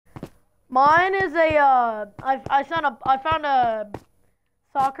Mine is a I found a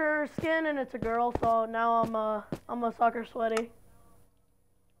soccer skin and it's a girl, so now I'm a soccer sweaty.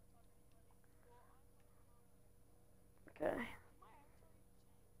 Okay.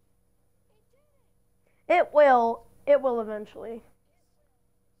 It will eventually.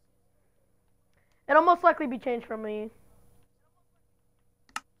 It'll most likely be changed from me.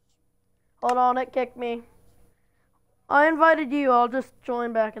 Hold on, it kicked me. I invited you, I'll just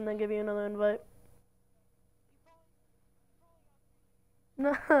join back and then give you another invite.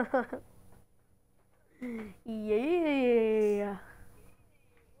 Yeah.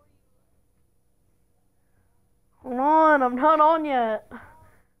 Hold on, I'm not on yet.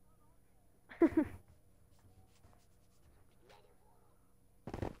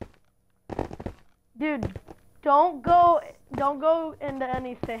 Dude, don't go into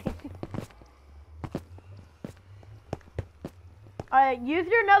anything. Alright, use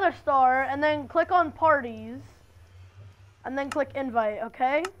your nether star and then click on parties and then click invite,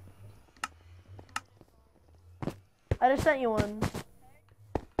 okay? I just sent you one.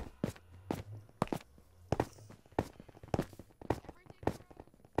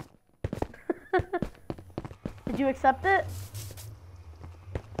 Did you accept it?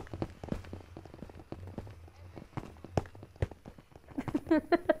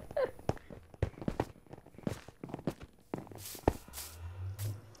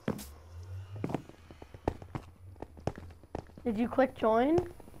 Did you click join?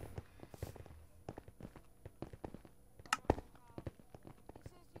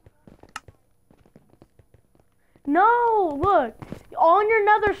 No, look, on your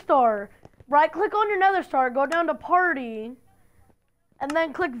nether star, right click on your nether star, go down to party, and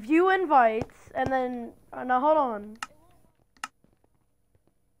then click view invites, and then, now hold on.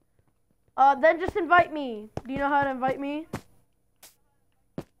 Then just invite me. Do you know how to invite me?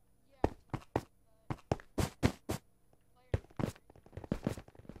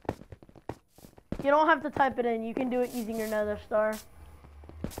 You don't have to type it in. You can do it using your nether star.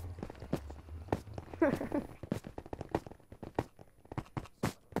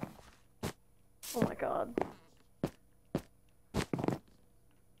 Oh my god.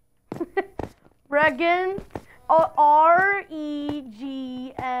 Regent. R-E-G-N.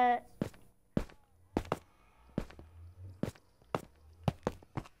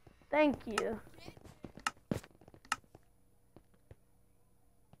 Thank you.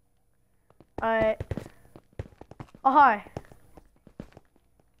 Alright. Oh, hi.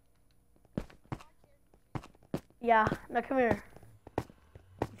 Yeah, now come here.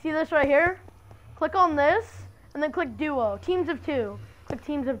 See this right here? Click on this, and then click duo. Teams of 2. Click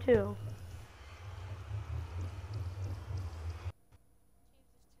teams of 2.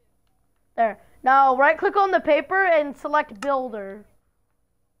 There. Now, right click on the paper and select builder.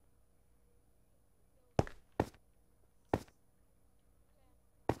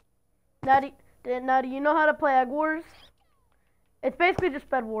 Now do you know how to play Egg Wars? It's basically just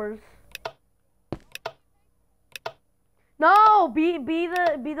Bed Wars. No, be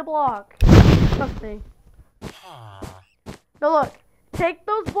the block. Trust me. No, look. Take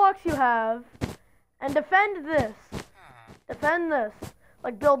those blocks you have and defend this. Defend this.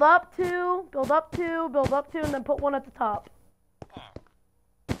 Like build up two, build up two, build up two, and then put one at the top.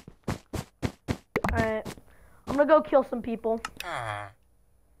 Alright. I'm gonna go kill some people.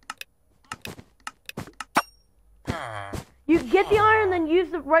 You get the iron, then use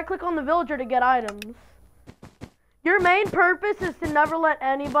the right click on the villager to get items. Your main purpose is to never let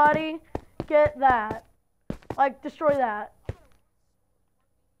anybody get that. Like, destroy that.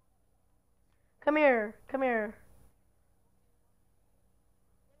 Come here, come here.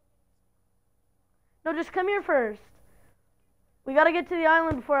 No, just come here first. We gotta get to the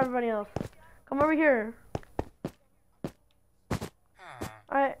island before everybody else. Come over here.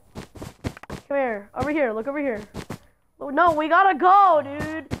 Alright. Come here. Over here. Look over here. No, we gotta go,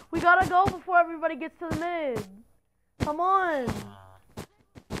 dude. We gotta go before everybody gets to the mid. Come on.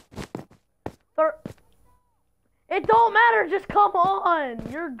 It don't matter. Just come on.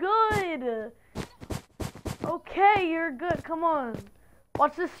 You're good. Okay, you're good. Come on.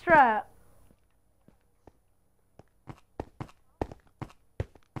 Watch this strat.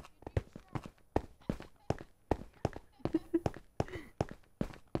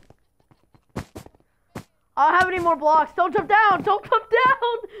 I don't have any more blocks. Don't jump down. Don't jump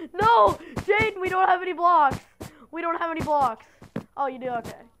down. No, Shaiden, we don't have any blocks. We don't have any blocks. Oh, you do?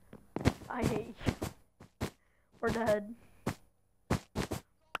 Okay. I hate you. We're dead.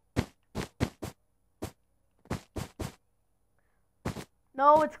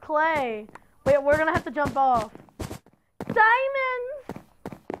 No, it's clay. Wait, we're gonna have to jump off. Diamonds!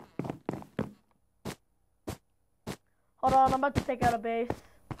 Hold on, I'm about to take out a base.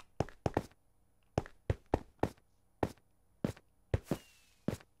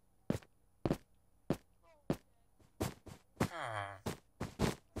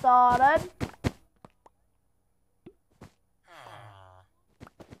 Started.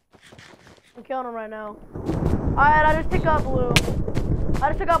 I'm killing him right now. Alright, I just took out blue. I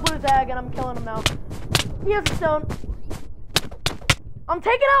just took out blue's egg and I'm killing him now. He has a stone. I'm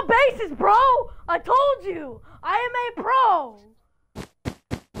taking out bases, bro! I told you! I am a pro!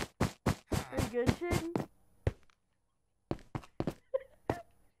 Very good, Shaiden.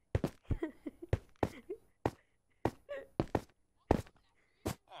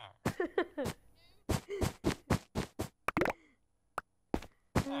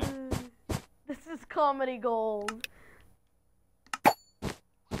 This is comedy gold.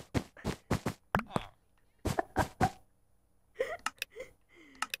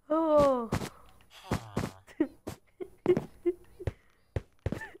 Oh.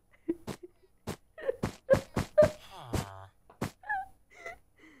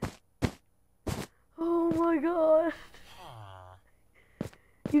 Oh my gosh.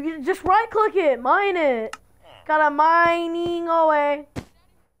 You can just right click it, mine it. Got a mining away.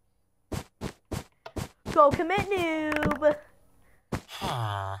 Go commit noob.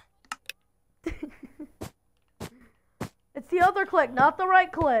 It's the other click, not the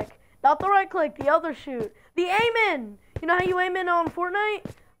right click. Not the right click, the other shoot. The aim in. You know how you aim in on Fortnite?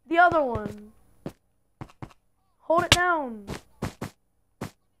 The other one. Hold it down.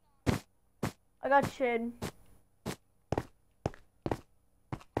 I got Shaiden.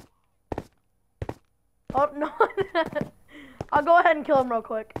 Oh, no. I'll go ahead and kill him real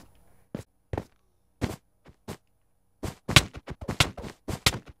quick.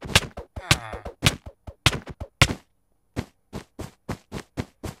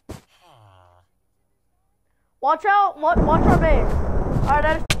 Watch out! Watch our base.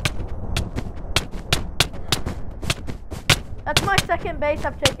 Alright, that's my second base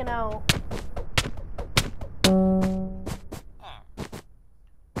I've taken out.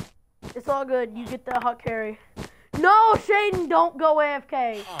 It's all good. You get the hot carry. No, Shaiden, don't go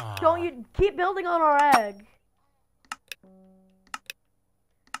AFK. Don't you keep building on our egg.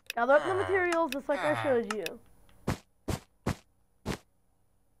 Gather up the materials just like I showed you.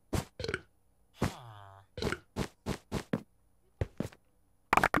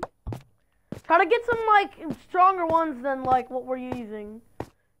 Try to get some, like, stronger ones than, like, what we're using.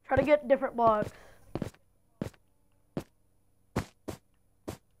 Try to get different blocks.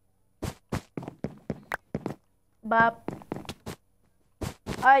 Bop.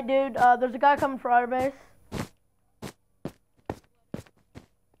 Alright, dude, there's a guy coming for our base.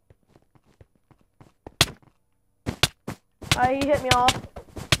 Alright, he hit me off.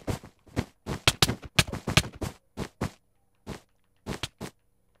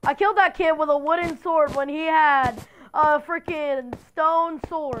 I killed that kid with a wooden sword when he had a freaking stone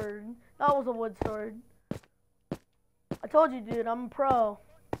sword. That was a wood sword. I told you, dude, I'm a pro.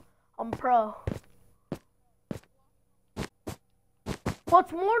 I'm a pro.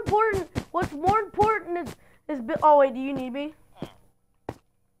 What's more important is oh wait, do you need me?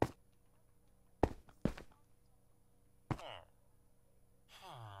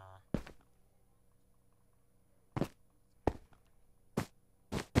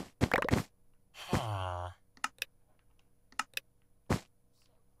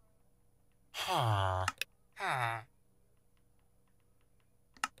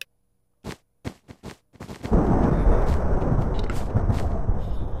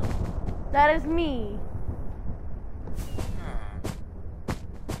 That is me.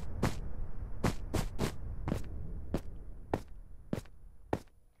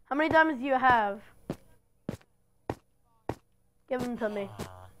 How many diamonds do you have? Give them to me.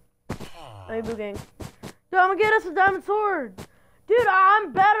 Let me boogang. Dude, I'm gonna get us a diamond sword. Dude,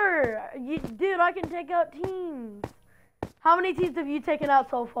 I'm better. Dude, I can take out teams. How many teams have you taken out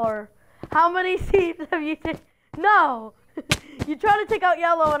so far? How many teams have you taken? No. You tried to take out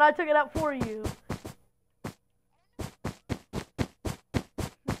yellow and I took it out for you.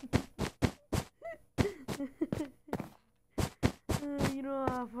 You know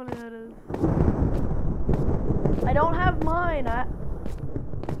how funny that is. I don't have mine.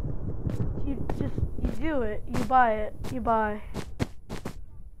 You do it. You buy it. You buy.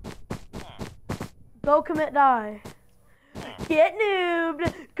 Go commit die. Get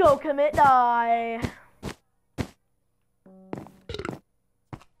noobed. Go commit die.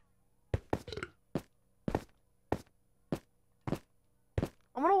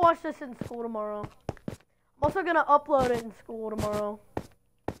 I'm gonna watch this in school tomorrow. I'm also gonna upload it in school tomorrow.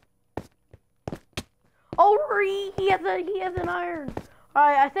 Oh, he has an iron. All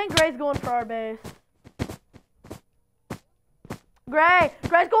right, I think Gray's going for our base. Gray's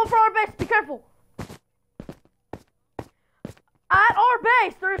going for our base. Be careful. At our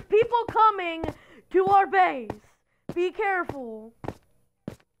base, there's people coming to our base. Be careful.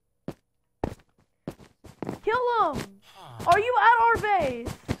 Kill him. Are you at our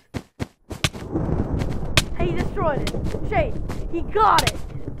base? Hey, he destroyed it. Shade, he got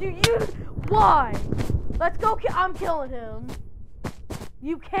it. Dude, why? Let's go. I'm killing him.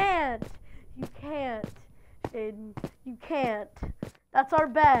 You can't. You can't. Shaiden, you can't. That's our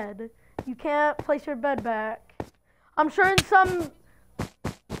bed. You can't place your bed back. I'm sure in some...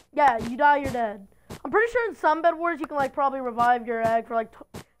 Yeah, you die, you're dead. I'm pretty sure in some bed wars you can like probably revive your egg for like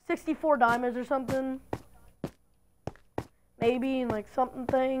 64 diamonds or something. Maybe, like something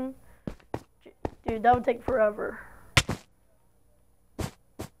thing. Dude, that would take forever.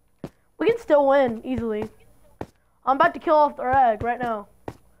 We can still win easily. I'm about to kill off their egg right now.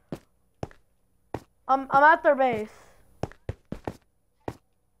 I'm at their base.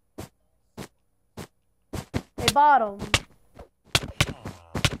 They bottom.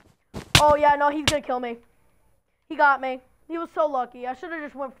 Oh yeah, no, he's gonna kill me. He got me. He was so lucky. I should have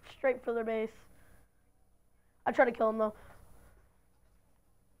just went straight for their base. I tried to kill him though.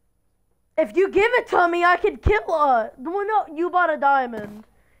 If you give it to me, I could kill her. Well, no, you bought a diamond.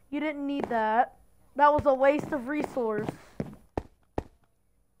 You didn't need that. That was a waste of resource.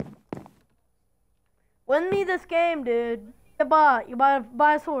 Win me this game, dude. You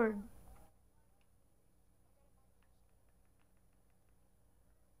buy a sword.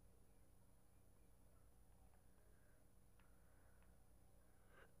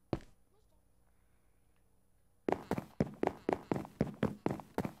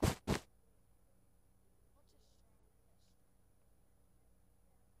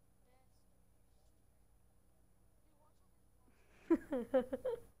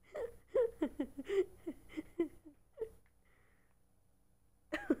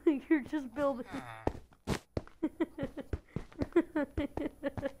 You're just building.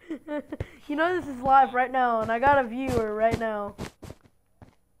 You know this is live right now, and I got a viewer right now.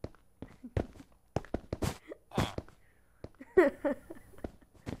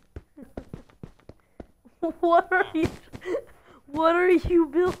 What are you? What are you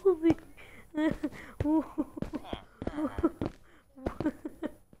building?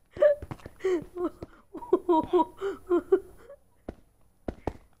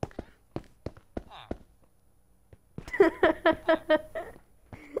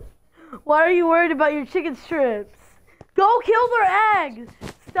 Why are you worried about your chicken strips? Go kill their eggs!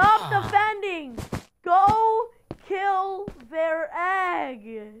 Stop defending! Go kill their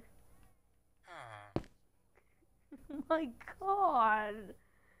egg! Oh my god.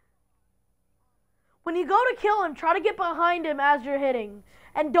 When you go to kill him, try to get behind him as you're hitting.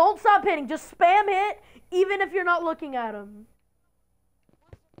 And don't stop hitting. Just spam hit, even if you're not looking at him.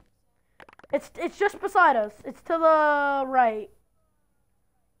 It's just beside us. It's to the right.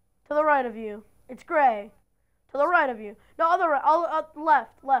 To the right of you. It's gray. To the right of you. No, other right.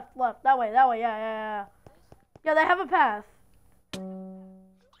 Left. That way. Yeah. Yeah, they have a path.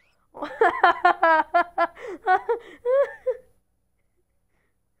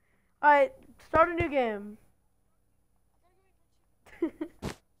 Alright, start a new game.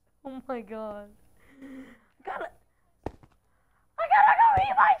 Oh my god. I gotta go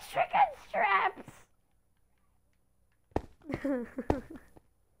eat my chicken strips!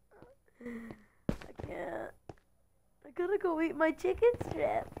 I can't. I gotta go eat my chicken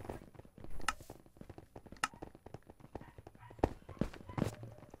strips.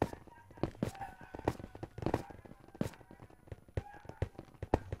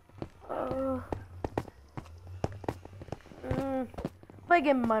 Play a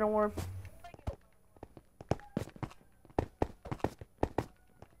game of Minor War.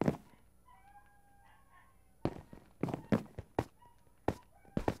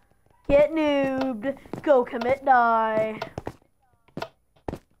 Get noobed. Go commit die.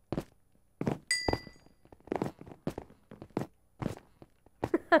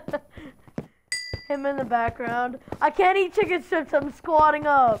 Him in the background. I can't eat chicken strips. I'm squatting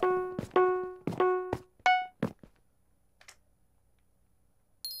up.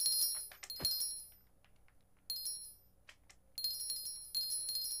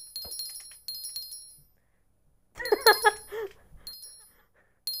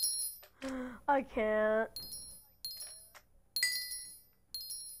 I can't.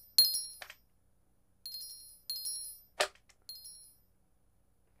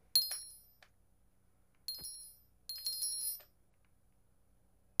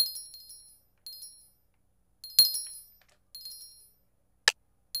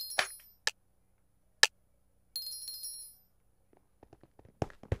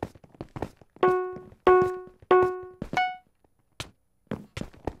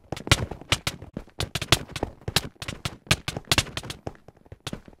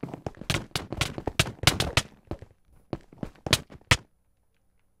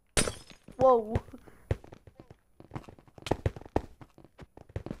 Whoa.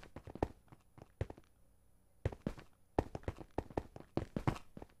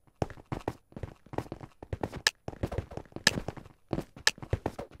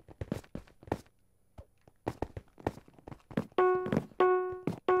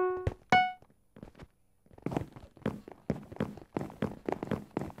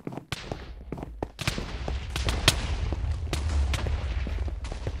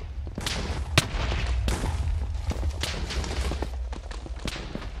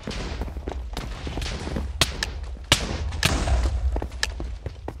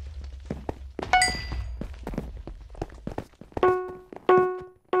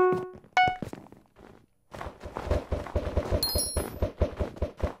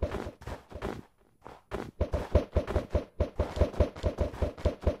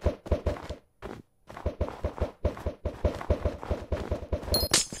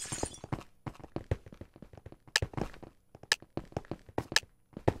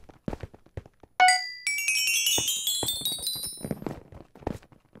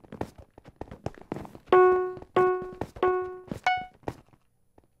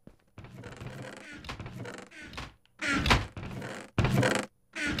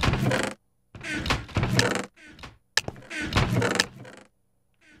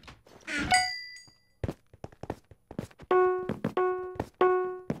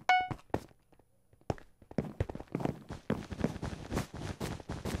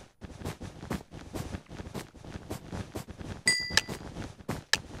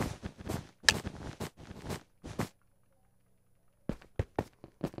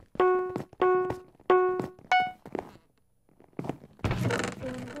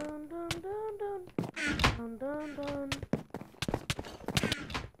 Dun, dun, dun.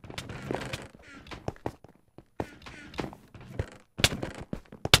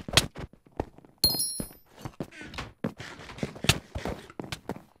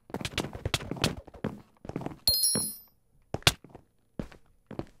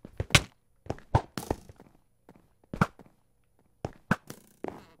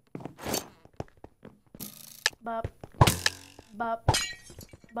 Bop, bop,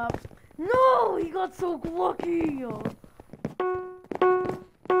 bop. No, he got so lucky.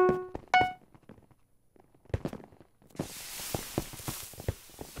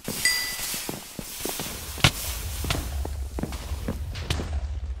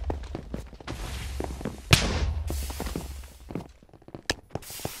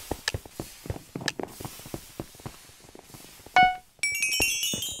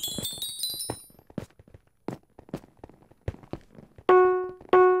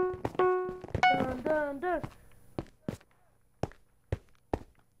 Dun, dun, dun.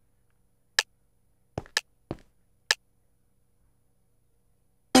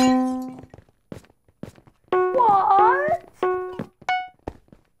 What?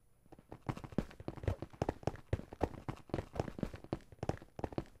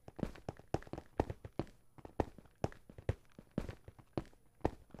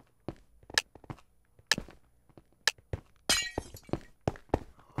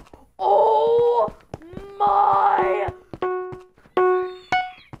 Oh my!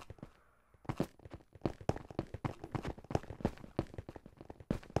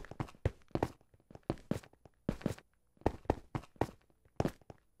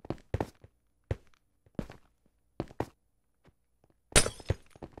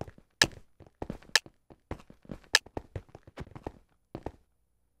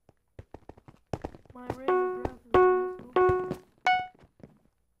 My random breath is almost over.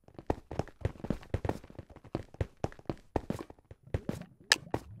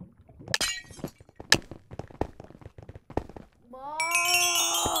 Ma!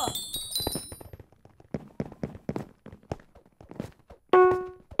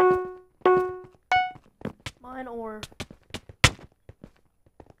 Mine or.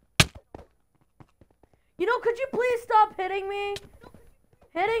 You know, could you please stop hitting me?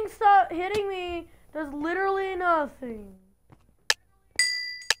 Stop hitting me does literally nothing.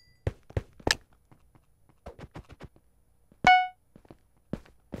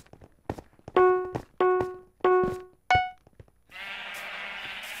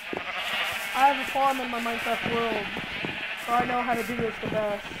 I have a farm in my Minecraft world, so I know how to do this the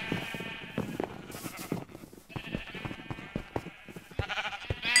best.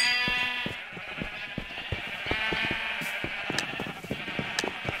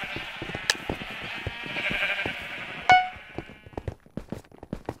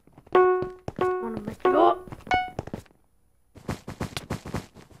 I wanna make it up.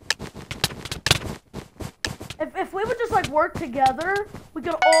 If we would just like work together, we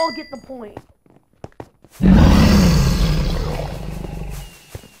could all get the point.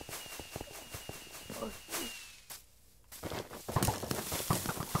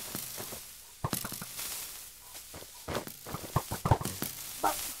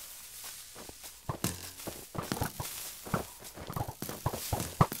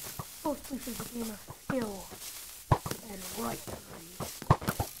 This is a game of skill and right.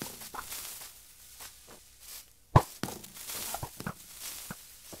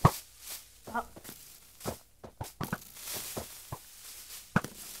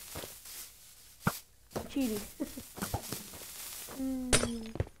 Cheating.